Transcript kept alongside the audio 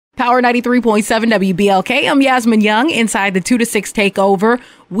Power 93.7 WBLK. I'm Yasmin Young inside the 2 to 6 takeover.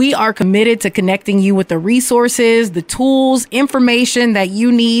 We are committed to connecting you with the resources, the tools, information that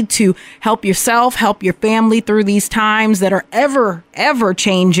you need to help yourself, help your family through these times that are ever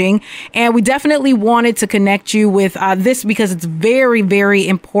changing. And we definitely wanted to connect you with this because it's very, very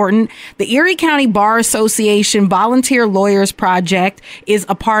important. The Erie County Bar Association Volunteer Lawyers Project is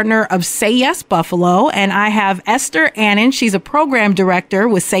a partner of Say Yes Buffalo. And I have Esther Annan. She's a program director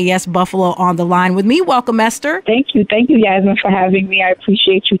with Say Yes Buffalo on the line with me. Welcome, Esther. Thank you. Thank you, Yasmin, for having me. I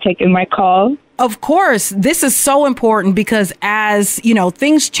appreciate you taking my call. Of course, this is so important because as, you know,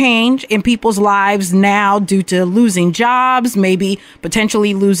 things change in people's lives now due to losing jobs, maybe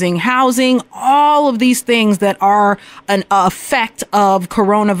potentially losing housing, all of these things that are an effect of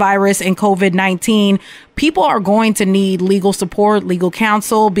coronavirus and COVID-19, people are going to need legal support, legal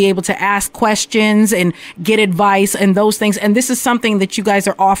counsel, be able to ask questions and get advice and those things. And this is something that you guys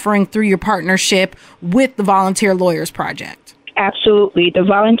are offering through your partnership with the Volunteer Lawyers Project. Absolutely. The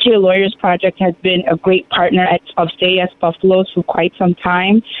Volunteer Lawyers Project has been a great partner of Say Yes Buffalo for quite some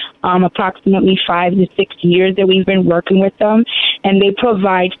time, approximately 5 to 6 years that we've been working with them. And they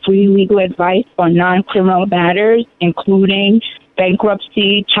provide free legal advice on non-criminal matters, including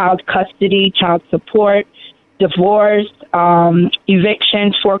bankruptcy, child custody, child support, divorce,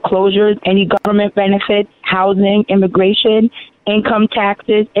 evictions, foreclosures, any government benefits, housing, immigration, income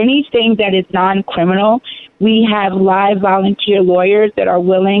taxes, anything that is non-criminal. We have live volunteer lawyers that are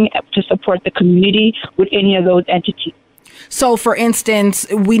willing to support the community with any of those entities. So, for instance,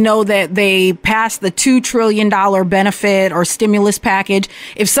 we know that they passed the $2 trillion benefit or stimulus package.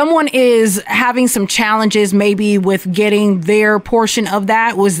 If someone is having some challenges maybe with getting their portion of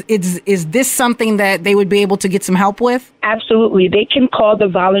that, is this something that they would be able to get some help with? Absolutely. They can call the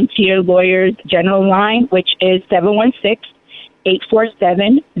Volunteer Lawyers General Line, which is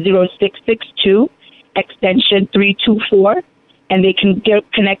 716-847-0662, extension 324. And they can get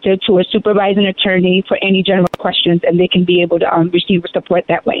connected to a supervising attorney for any general questions, and they can be able to receive support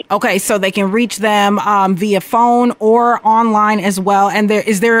that way. Okay, so they can reach them via phone or online as well. And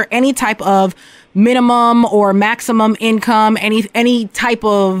is there any type of minimum or maximum income, any type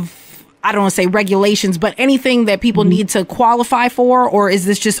of, I don't want to say regulations, but anything that people need to qualify for, or is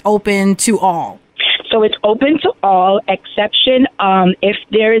this just open to all? So it's open to all, exception if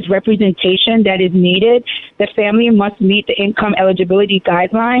there is representation that is needed. The family must meet the income eligibility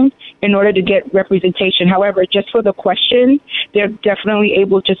guidelines in order to get representation. However, just for the question, they're definitely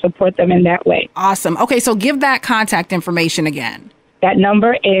able to support them in that way. Awesome. Okay, so give that contact information again. That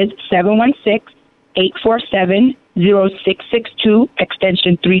number is 716-847-0662,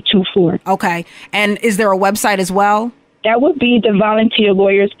 extension 324. Okay, and is there a website as well? That would be the Volunteer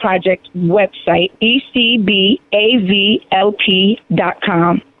Lawyers Project website,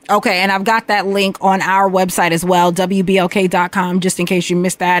 ecbavlp.com. Okay, and I've got that link on our website as well, WBLK.com, just in case you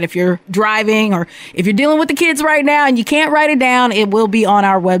missed that. If you're driving or if you're dealing with the kids right now and you can't write it down, it will be on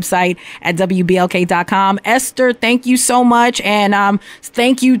our website at WBLK.com. Esther, thank you so much. And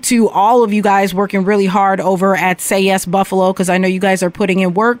thank you to all of you guys working really hard over at Say Yes Buffalo, because I know you guys are putting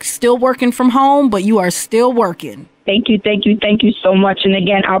in work, still working from home, but you are still working. Thank you so much. And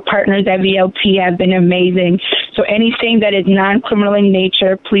again, our partners at VLP have been amazing. So anything that is non-criminal in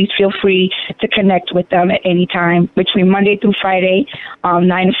nature, please feel free to connect with them at any time between Monday through Friday, 9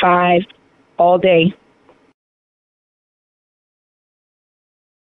 to 5, all day.